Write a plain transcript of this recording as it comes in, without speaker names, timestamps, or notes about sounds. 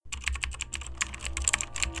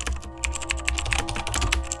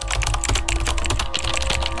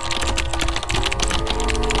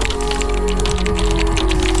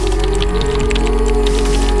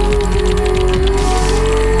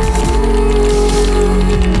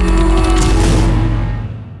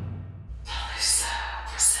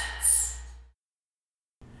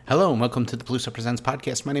Hello and welcome to the Peluso Presents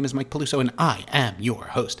podcast. My name is Mike Peluso and I am your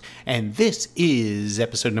host. And this is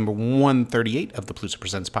episode number 138 of the Peluso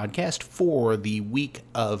Presents podcast for the week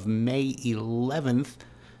of May 11th,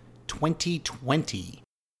 2020.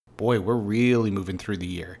 Boy, we're really moving through the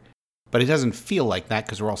year. But it doesn't feel like that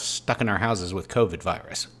because we're all stuck in our houses with COVID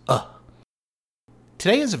virus. Ugh.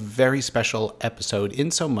 Today is a very special episode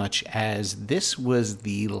in so much as this was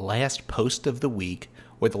the last post of the week,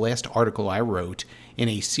 or the last article I wrote in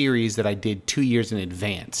a series that I did 2 years in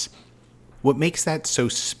advance. What makes that so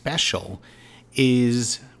special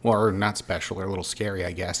is, or not special, or a little scary,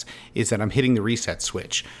 I guess, is that I'm hitting the reset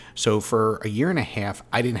switch. So for a year and a half,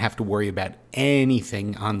 I didn't have to worry about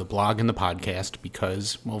anything on the blog and the podcast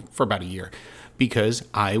because, well, for about a year, because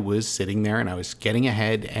I was sitting there and I was getting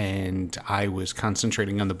ahead and I was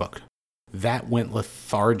concentrating on the book. That went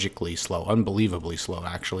lethargically slow, unbelievably slow,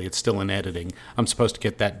 actually. It's still in editing. I'm supposed to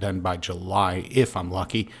get that done by July, if I'm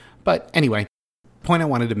lucky. But anyway, the point I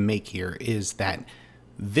wanted to make here is that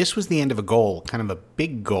this was the end of a goal, kind of a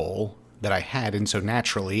big goal that I had. And so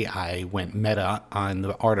naturally, I went meta on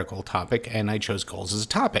the article topic, and I chose goals as a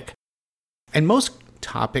topic. And most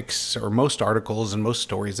topics, or most articles and most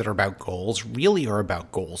stories that are about goals really are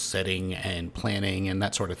about goal setting and planning and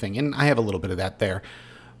that sort of thing. And I have a little bit of that there.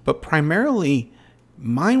 But primarily,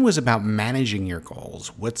 mine was about managing your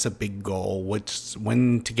goals. What's a big goal?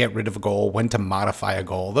 When to get rid of a goal? When to modify a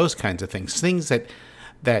goal? Those kinds of things. Things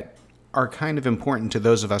that are kind of important to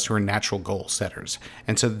those of us who are natural goal setters.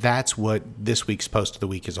 And so that's what this week's post of the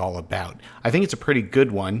week is all about. I think it's a pretty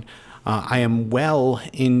good one. I am well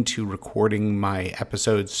into recording my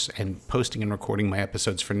episodes and posting and recording my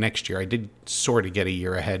episodes for next year. I did sort of get a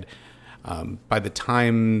year ahead. By the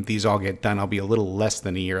time these all get done, I'll be a little less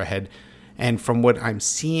than a year ahead. And from what I'm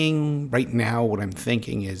seeing right now, what I'm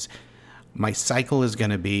thinking is my cycle is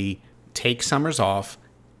going to be take summers off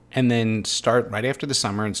and then start right after the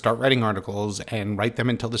summer and start writing articles and write them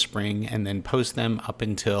until the spring and then post them up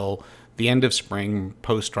until the end of spring,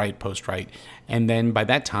 post write. And then by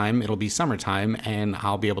that time, it'll be summertime and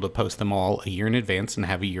I'll be able to post them all a year in advance and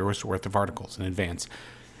have a year's worth of articles in advance.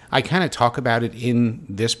 I kind of talk about it in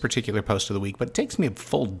this particular post of the week, but it takes me a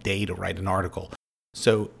full day to write an article.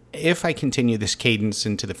 So if I continue this cadence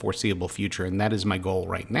into the foreseeable future, and that is my goal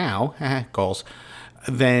right now, goals,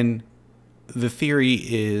 then the theory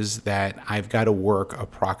is that I've got to work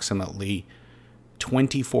approximately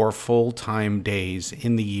 24 full-time days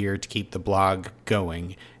in the year to keep the blog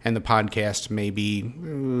going. And the podcast maybe,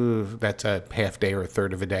 that's a half day or a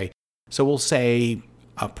third of a day. So we'll say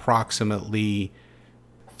approximately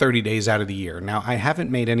 30 days out of the year. Now, I haven't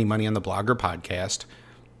made any money on the blog or podcast,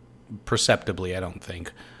 perceptibly, I don't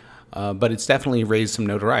think, but it's definitely raised some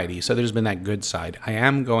notoriety, so there's been that good side. I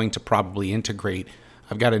am going to probably integrate,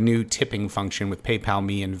 I've got a new tipping function with PayPal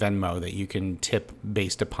Me and Venmo that you can tip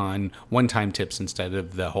based upon one-time tips instead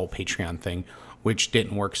of the whole Patreon thing, which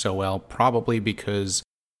didn't work so well, probably because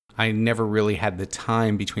I never really had the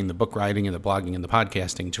time between the book writing and the blogging and the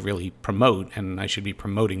podcasting to really promote, and I should be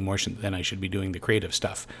promoting more than I should be doing the creative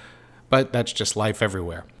stuff. But that's just life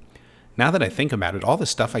everywhere. Now that I think about it, all the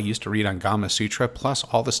stuff I used to read on Gama Sutra, plus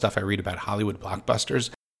all the stuff I read about Hollywood blockbusters,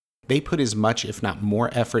 they put as much, if not more,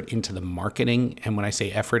 effort into the marketing, and when I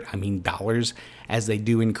say effort, I mean dollars, as they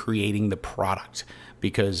do in creating the product.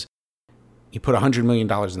 Because you put $100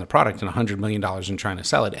 million in the product and $100 million in trying to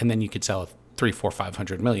sell it, and then you could sell 3, 4,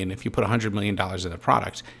 500 million. If you put $100 million in a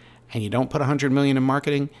product and you don't put $100 million in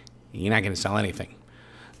marketing, you're not going to sell anything.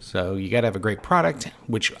 So you got to have a great product,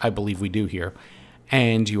 which I believe we do here.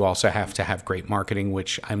 And you also have to have great marketing,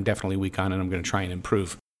 which I'm definitely weak on and I'm going to try and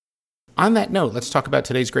improve. On that note, let's talk about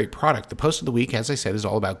today's great product. The post of the week, as I said, is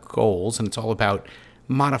all about goals, and it's all about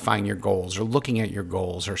modifying your goals or looking at your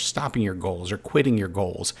goals or stopping your goals or quitting your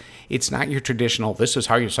goals. It's not your traditional, this is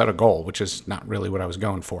how you set a goal, which is not really what I was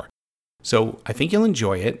going for. So I think you'll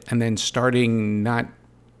enjoy it. And then starting not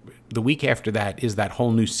the week after that is that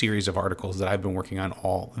whole new series of articles that I've been working on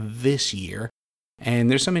all this year.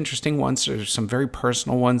 And there's some interesting ones. There's some very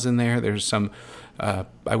personal ones in there. There's some,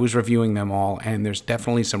 I was reviewing them all, and there's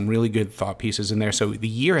definitely some really good thought pieces in there. So the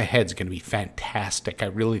year ahead is going to be fantastic. I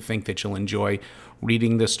really think that you'll enjoy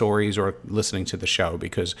reading the stories or listening to the show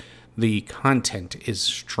because the content is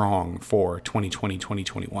strong for 2020,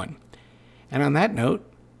 2021. And on that note,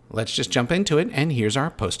 let's just jump into it, and here's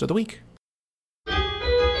our post of the week.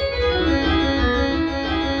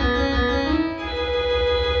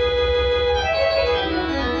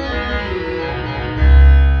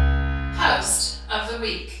 Post of the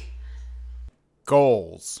week.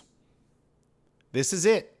 Goals. This is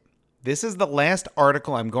it. This is the last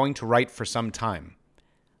article I'm going to write for some time.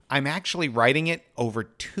 I'm actually writing it over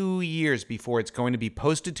 2 years before it's going to be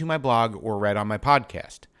posted to my blog or read on my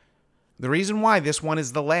podcast. The reason why this one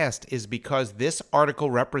is the last is because this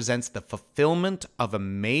article represents the fulfillment of a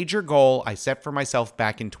major goal I set for myself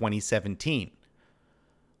back in 2017.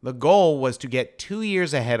 The goal was to get 2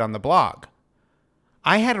 years ahead on the blog.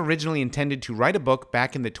 I had originally intended to write a book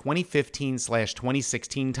back in the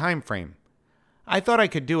 2015/2016 timeframe. I thought I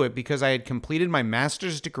could do it because I had completed my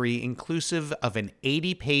master's degree inclusive of an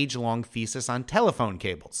 80-page long thesis on telephone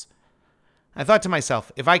cables. I thought to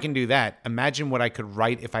myself, if I can do that, imagine what I could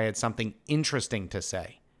write if I had something interesting to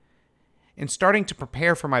say. In starting to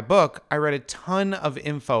prepare for my book, I read a ton of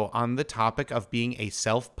info on the topic of being a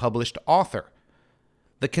self-published author.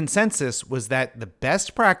 The consensus was that the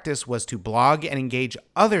best practice was to blog and engage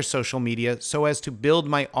other social media so as to build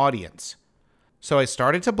my audience. So I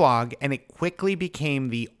started to blog, and it quickly became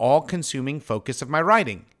the all-consuming focus of my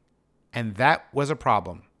writing. And that was a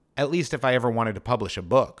problem, at least if I ever wanted to publish a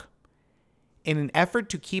book. In an effort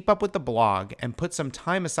to keep up with the blog and put some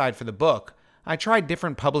time aside for the book, I tried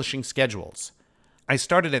different publishing schedules. I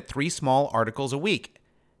started at 3 small articles a week.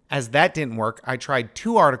 As that didn't work, I tried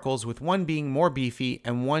 2 articles, with one being more beefy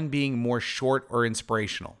and one being more short or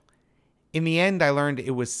inspirational. In the end, I learned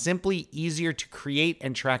it was simply easier to create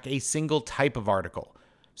and track a single type of article,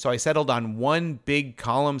 so I settled on 1 big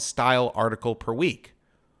column-style article per week.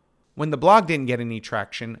 When the blog didn't get any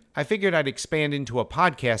traction, I figured I'd expand into a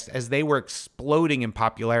podcast as they were exploding in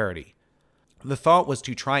popularity. The thought was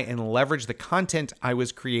to try and leverage the content I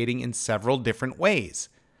was creating in several different ways.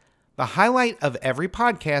 The highlight of every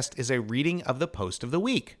podcast is a reading of the post of the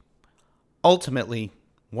week. Ultimately,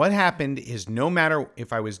 what happened is no matter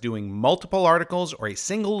if I was doing multiple articles or a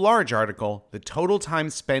single large article, the total time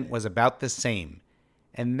spent was about the same.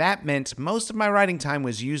 And that meant most of my writing time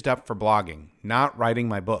was used up for blogging, not writing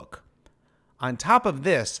my book. On top of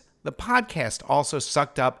this, the podcast also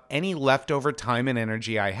sucked up any leftover time and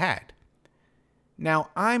energy I had.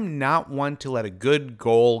 Now, I'm not one to let a good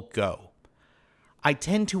goal go. I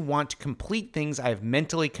tend to want to complete things I have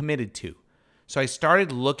mentally committed to, so I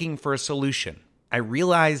started looking for a solution. I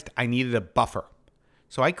realized I needed a buffer,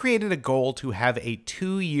 so I created a goal to have a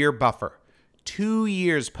 2-year buffer, 2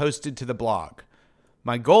 years posted to the blog.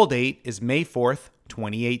 My goal date is May 4th,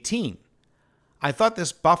 2018. I thought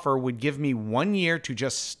this buffer would give me 1 year to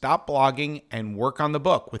just stop blogging and work on the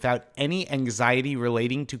book without any anxiety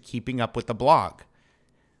relating to keeping up with the blog.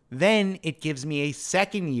 Then it gives me a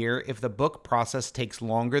 2nd year if the book process takes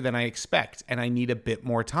longer than I expect and I need a bit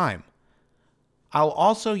more time. I'll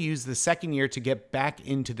also use the 2nd year to get back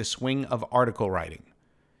into the swing of article writing.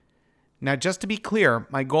 Now, just to be clear,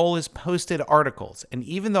 my goal is posted articles, and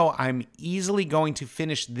even though I'm easily going to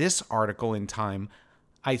finish this article in time,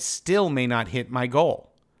 I still may not hit my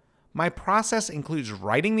goal. My process includes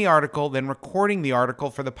writing the article, then recording the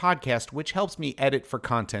article for the podcast, which helps me edit for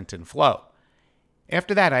content and flow.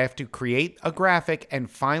 After that, I have to create a graphic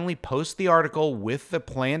and finally post the article with the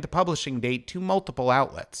planned publishing date to multiple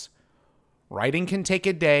outlets. Writing can take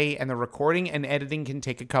a day, and the recording and editing can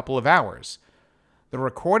take a couple of hours. The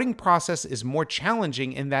recording process is more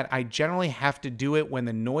challenging in that I generally have to do it when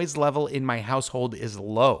the noise level in my household is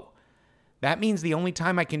low. That means the only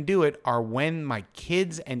time I can do it are when my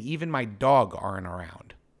kids and even my dog aren't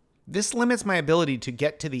around. This limits my ability to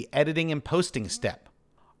get to the editing and posting step.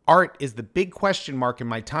 Art is the big question mark in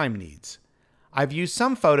my time needs. I've used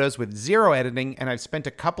some photos with 0 editing, and I've spent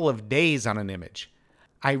a couple of days on an image.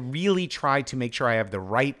 I really try to make sure I have the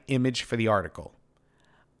right image for the article.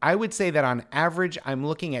 I would say that on average, I'm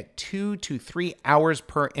looking at 2 to 3 hours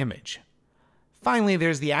per image. Finally,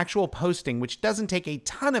 there's the actual posting, which doesn't take a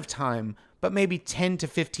ton of time, but maybe 10 to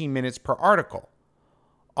 15 minutes per article.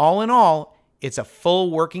 All in all, it's a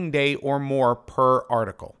full working day or more per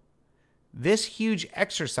article. This huge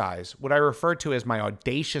exercise, what I refer to as my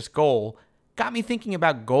audacious goal, got me thinking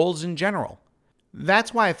about goals in general.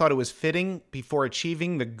 That's why I thought it was fitting, before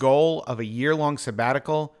achieving the goal of a year-long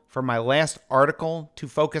sabbatical, for my last article to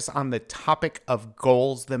focus on the topic of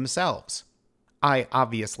goals themselves. I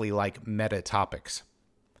obviously like meta topics.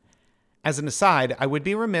 As an aside, I would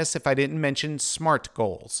be remiss if I didn't mention SMART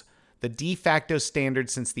goals, the de facto standard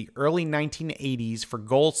since the early 1980s for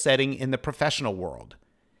goal setting in the professional world.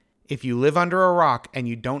 If you live under a rock and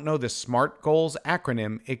you don't know the SMART goals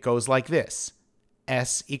acronym, it goes like this: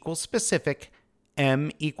 S equals specific,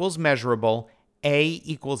 M equals measurable, A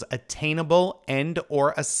equals attainable and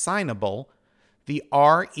or assignable, the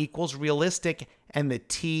R equals realistic, and the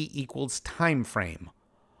T equals time frame.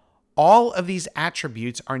 All of these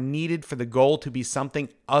attributes are needed for the goal to be something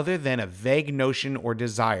other than a vague notion or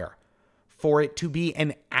desire, for it to be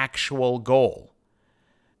an actual goal.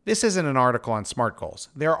 This isn't an article on SMART goals.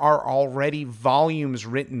 There are already volumes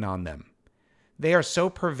written on them. They are so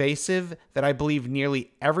pervasive that I believe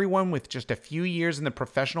nearly everyone with just a few years in the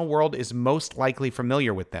professional world is most likely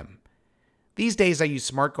familiar with them. These days I use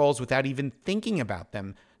SMART goals without even thinking about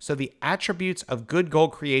them, so the attributes of good goal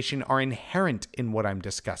creation are inherent in what I'm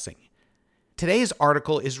discussing. Today's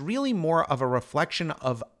article is really more of a reflection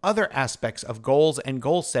of other aspects of goals and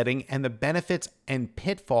goal setting and the benefits and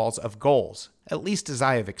pitfalls of goals, at least as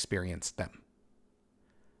I have experienced them.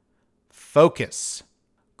 Focus.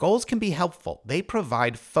 Goals can be helpful. They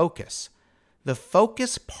provide focus. The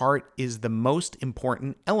focus part is the most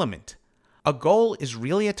important element. A goal is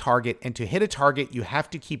really a target, and to hit a target, you have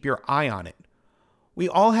to keep your eye on it. We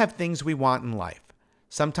all have things we want in life.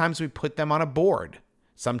 Sometimes we put them on a board.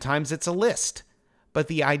 Sometimes it's a list. But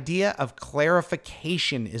the idea of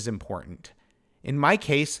clarification is important. In my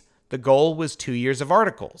case, the goal was 2 years of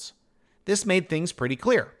articles. This made things pretty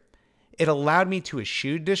clear. It allowed me to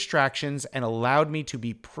eschew distractions and allowed me to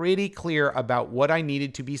be pretty clear about what I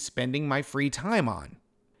needed to be spending my free time on.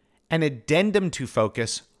 An addendum to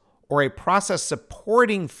focus, or a process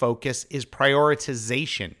supporting focus, is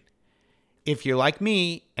prioritization. If you're like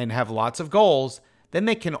me and have lots of goals, then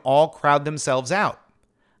they can all crowd themselves out.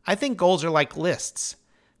 I think goals are like lists.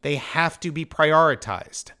 They have to be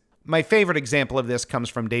prioritized. My favorite example of this comes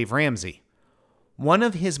from Dave Ramsey. One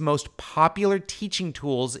of his most popular teaching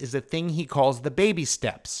tools is a thing he calls the baby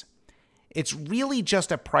steps. It's really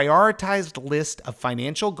just a prioritized list of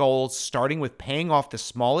financial goals, starting with paying off the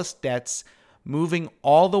smallest debts, moving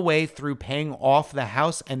all the way through paying off the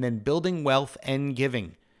house, and then building wealth and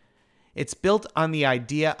giving. It's built on the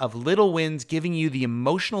idea of little wins giving you the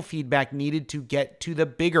emotional feedback needed to get to the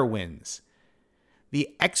bigger wins.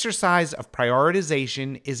 The exercise of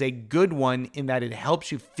prioritization is a good one in that it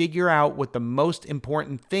helps you figure out what the most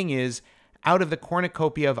important thing is out of the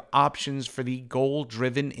cornucopia of options for the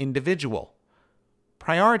goal-driven individual.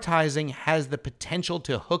 Prioritizing has the potential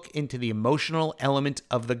to hook into the emotional element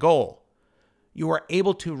of the goal. You are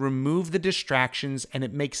able to remove the distractions, and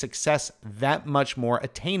it makes success that much more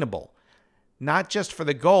attainable. Not just for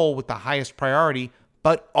the goal with the highest priority,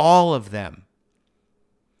 but all of them.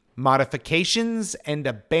 Modifications and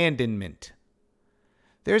abandonment.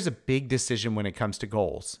 There's a big decision when it comes to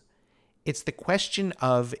goals. It's the question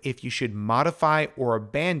of if you should modify or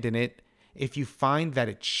abandon it if you find that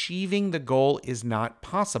achieving the goal is not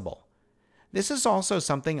possible. This is also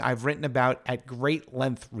something I've written about at great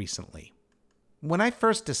length recently. When I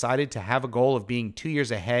first decided to have a goal of being 2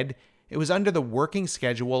 years ahead, it was under the working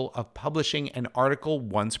schedule of publishing an article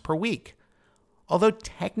once per week. Although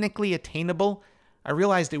technically attainable, I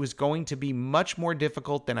realized it was going to be much more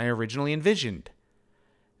difficult than I originally envisioned.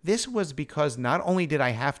 This was because not only did I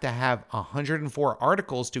have to have 104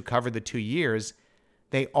 articles to cover the 2 years,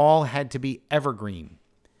 they all had to be evergreen.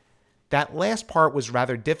 That last part was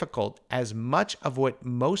rather difficult, as much of what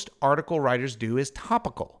most article writers do is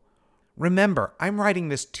topical. Remember, I'm writing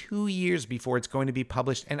this 2 years before it's going to be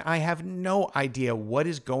published, and I have no idea what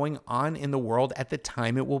is going on in the world at the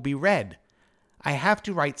time it will be read. I have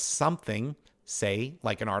to write something, say,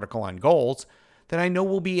 like an article on goals, that I know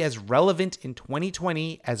will be as relevant in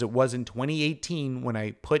 2020 as it was in 2018 when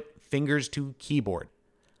I put fingers to keyboard.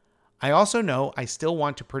 I also know I still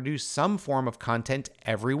want to produce some form of content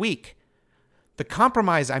every week. The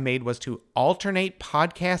compromise I made was to alternate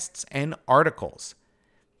podcasts and articles.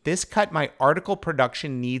 This cut my article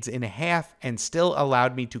production needs in half and still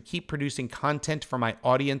allowed me to keep producing content for my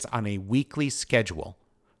audience on a weekly schedule.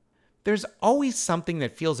 There's always something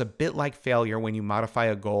that feels a bit like failure when you modify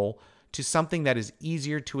a goal to something that is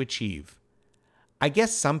easier to achieve. I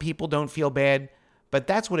guess some people don't feel bad, but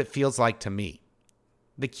that's what it feels like to me.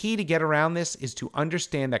 The key to get around this is to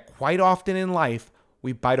understand that quite often in life,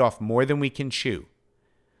 we bite off more than we can chew.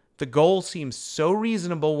 The goal seems so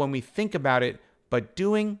reasonable when we think about it, but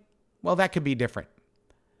doing, well, that could be different.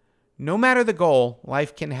 No matter the goal,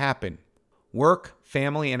 life can happen. Work,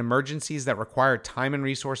 family, and emergencies that require time and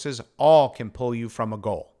resources all can pull you from a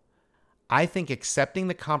goal. I think accepting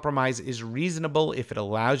the compromise is reasonable if it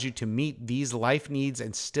allows you to meet these life needs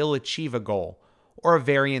and still achieve a goal, or a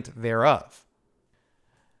variant thereof.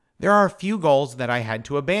 There are a few goals that I had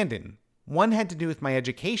to abandon. One had to do with my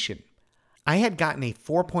education. I had gotten a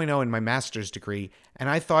 4.0 in my master's degree, and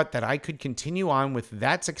I thought that I could continue on with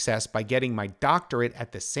that success by getting my doctorate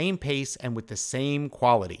at the same pace and with the same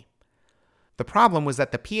quality. The problem was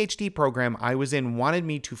that the PhD program I was in wanted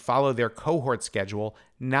me to follow their cohort schedule,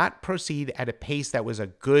 not proceed at a pace that was a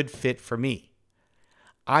good fit for me.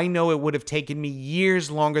 I know it would have taken me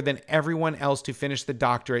years longer than everyone else to finish the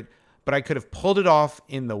doctorate, but I could have pulled it off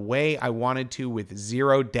in the way I wanted to with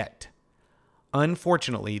zero debt.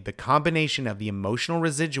 Unfortunately, the combination of the emotional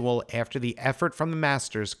residual after the effort from the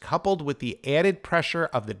masters coupled with the added pressure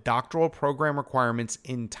of the doctoral program requirements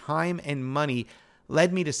in time and money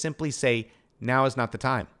led me to simply say, now is not the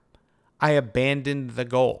time. I abandoned the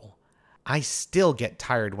goal. I still get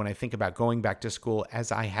tired when I think about going back to school,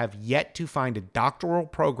 as I have yet to find a doctoral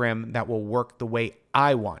program that will work the way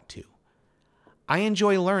I want to. I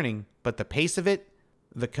enjoy learning, but the pace of it,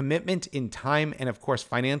 the commitment in time, and of course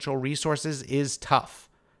financial resources is tough.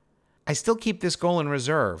 I still keep this goal in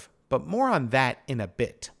reserve, but more on that in a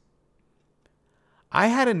bit. I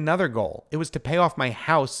had another goal. It was to pay off my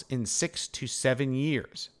house in 6 to 7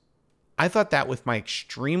 years. I thought that with my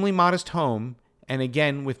extremely modest home, and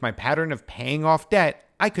again with my pattern of paying off debt,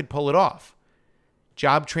 I could pull it off.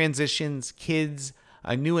 Job transitions, kids,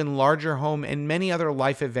 a new and larger home, and many other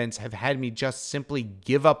life events have had me just simply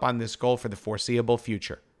give up on this goal for the foreseeable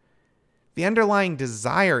future. The underlying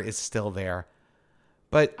desire is still there,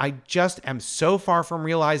 but I just am so far from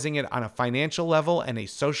realizing it on a financial level and a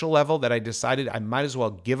social level that I decided I might as well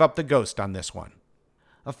give up the ghost on this one.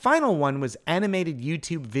 A final one was animated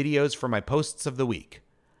YouTube videos for my posts of the week.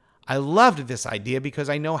 I loved this idea because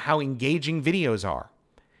I know how engaging videos are.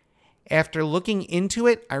 After looking into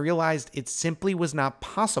it, I realized it simply was not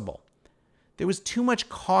possible. There was too much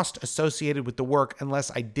cost associated with the work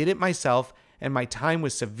unless I did it myself, and my time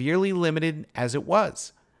was severely limited as it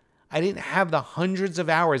was. I didn't have the hundreds of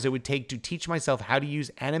hours it would take to teach myself how to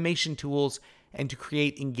use animation tools and to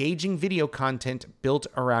create engaging video content built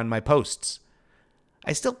around my posts.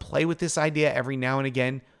 I still play with this idea every now and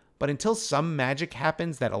again, but until some magic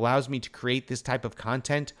happens that allows me to create this type of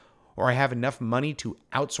content, or I have enough money to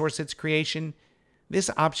outsource its creation, this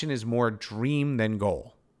option is more dream than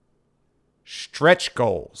goal. Stretch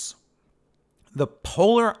goals. The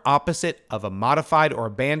polar opposite of a modified or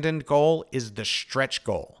abandoned goal is the stretch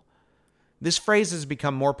goal. This phrase has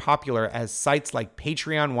become more popular as sites like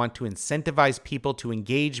Patreon want to incentivize people to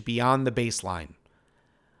engage beyond the baseline.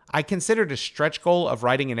 I considered a stretch goal of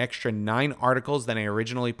writing an extra 9 articles than I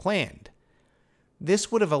originally planned.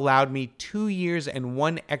 This would have allowed me 2 years and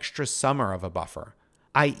 1 extra summer of a buffer,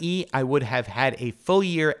 i.e. I would have had a full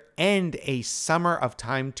year and a summer of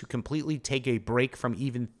time to completely take a break from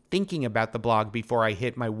even thinking about the blog before I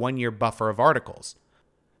hit my 1-year buffer of articles.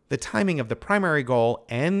 The timing of the primary goal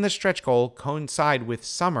and the stretch goal coincide with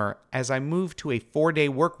summer as I move to a 4-day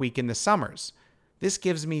work week in the summers. This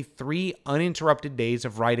gives me 3 uninterrupted days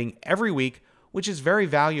of writing every week, which is very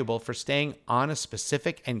valuable for staying on a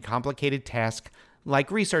specific and complicated task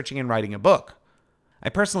like researching and writing a book. I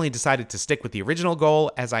personally decided to stick with the original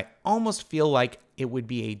goal as I almost feel like it would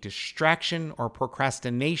be a distraction or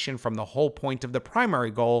procrastination from the whole point of the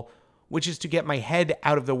primary goal, which is to get my head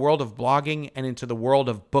out of the world of blogging and into the world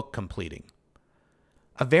of book completing.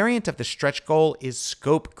 A variant of the stretch goal is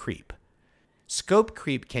scope creep. Scope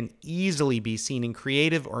creep can easily be seen in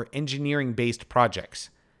creative or engineering-based projects.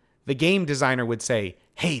 The game designer would say,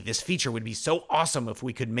 "Hey, this feature would be so awesome if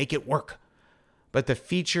we could make it work." But the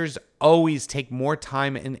features always take more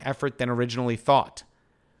time and effort than originally thought.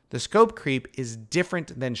 The scope creep is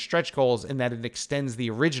different than stretch goals in that it extends the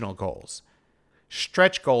original goals.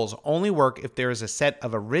 Stretch goals only work if there is a set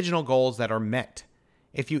of original goals that are met.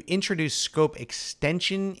 If you introduce scope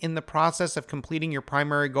extension in the process of completing your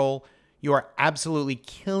primary goal, you are absolutely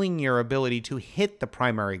killing your ability to hit the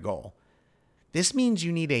primary goal. This means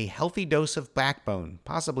you need a healthy dose of backbone,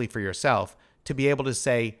 possibly for yourself, to be able to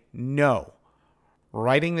say no.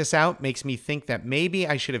 Writing this out makes me think that maybe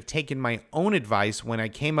I should have taken my own advice when I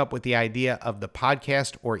came up with the idea of the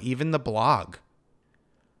podcast or even the blog.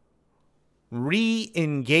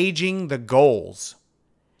 Re-engaging the goals.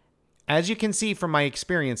 As you can see from my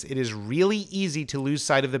experience, it is really easy to lose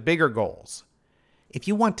sight of the bigger goals. If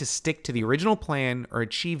you want to stick to the original plan or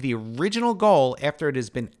achieve the original goal after it has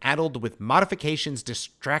been addled with modifications,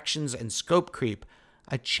 distractions, and scope creep,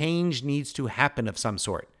 a change needs to happen of some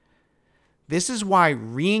sort. This is why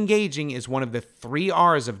re-engaging is one of the 3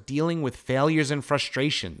 R's of dealing with failures and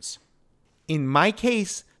frustrations. In my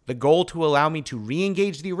case, the goal to allow me to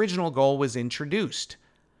re-engage the original goal was introduced.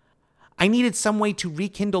 I needed some way to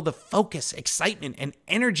rekindle the focus, excitement, and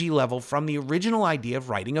energy level from the original idea of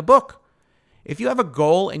writing a book. If you have a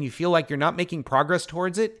goal and you feel like you're not making progress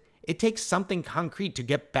towards it, it takes something concrete to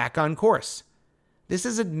get back on course. This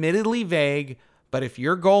is admittedly vague, but if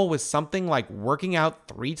your goal was something like working out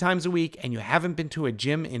 3 times a week and you haven't been to a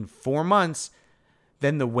gym in 4 months,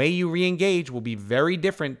 then the way you re-engage will be very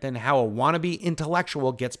different than how a wannabe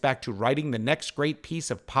intellectual gets back to writing the next great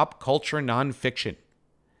piece of pop culture nonfiction.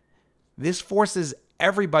 This forces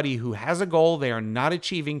everybody who has a goal they are not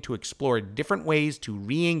achieving to explore different ways to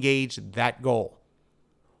re-engage that goal.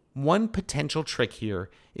 One potential trick here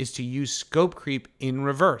is to use scope creep in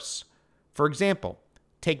reverse. For example,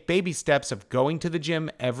 take baby steps of going to the gym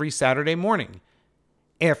every Saturday morning.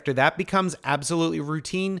 After that becomes absolutely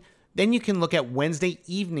routine, then you can look at Wednesday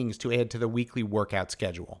evenings to add to the weekly workout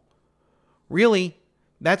schedule. Really,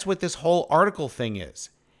 that's what this whole article thing is.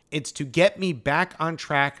 It's to get me back on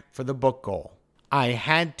track for the book goal. I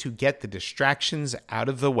had to get the distractions out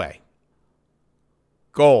of the way.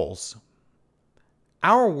 Goals.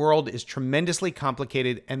 Our world is tremendously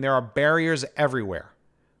complicated and there are barriers everywhere.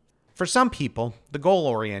 For some people, the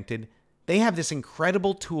goal-oriented, they have this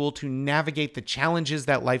incredible tool to navigate the challenges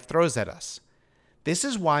that life throws at us. This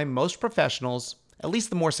is why most professionals, at least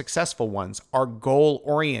the more successful ones, are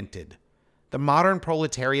goal-oriented. The modern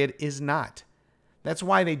proletariat is not. That's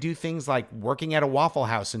why they do things like working at a Waffle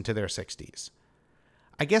House into their 60s.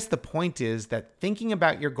 I guess the point is that thinking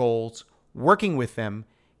about your goals, working with them,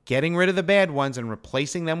 getting rid of the bad ones and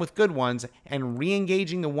replacing them with good ones, and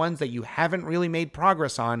re-engaging the ones that you haven't really made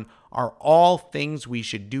progress on are all things we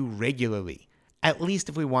should do regularly, at least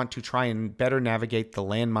if we want to try and better navigate the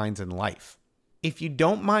landmines in life. If you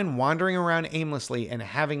don't mind wandering around aimlessly and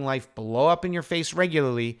having life blow up in your face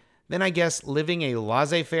regularly, then I guess living a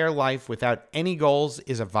laissez-faire life without any goals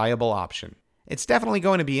is a viable option. It's definitely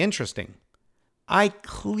going to be interesting. I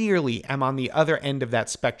clearly am on the other end of that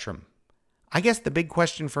spectrum. I guess the big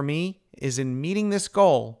question for me is, in meeting this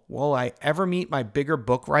goal, will I ever meet my bigger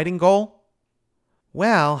book writing goal?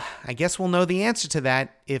 Well, I guess we'll know the answer to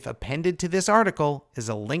that if appended to this article is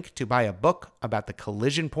a link to buy a book about the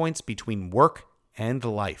collision points between work and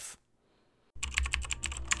life.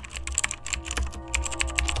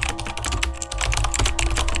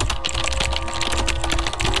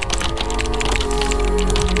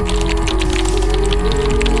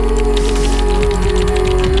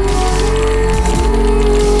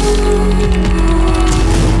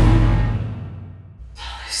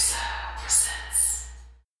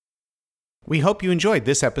 We hope you enjoyed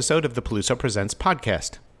this episode of the Peluso Presents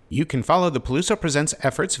podcast. You can follow the Peluso Presents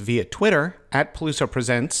efforts via Twitter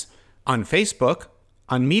 @PelusoPresents, on Facebook,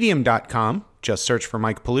 on Medium.com, just search for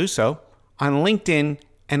Mike Peluso, on LinkedIn,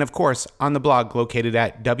 and of course on the blog located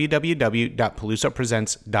at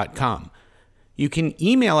www.pelusopresents.com. You can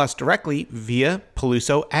email us directly via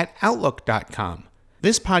peluso@outlook.com.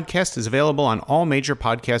 This podcast is available on all major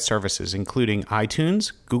podcast services, including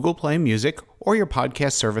iTunes, Google Play Music, or your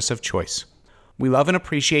podcast service of choice. We love and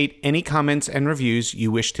appreciate any comments and reviews you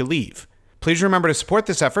wish to leave. Please remember to support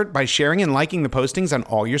this effort by sharing and liking the postings on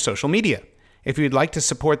all your social media. If you'd like to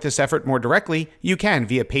support this effort more directly, you can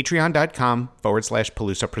via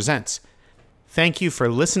patreon.com/Peluso Presents. Thank you for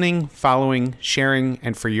listening, following, sharing,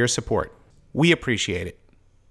 and for your support. We appreciate it.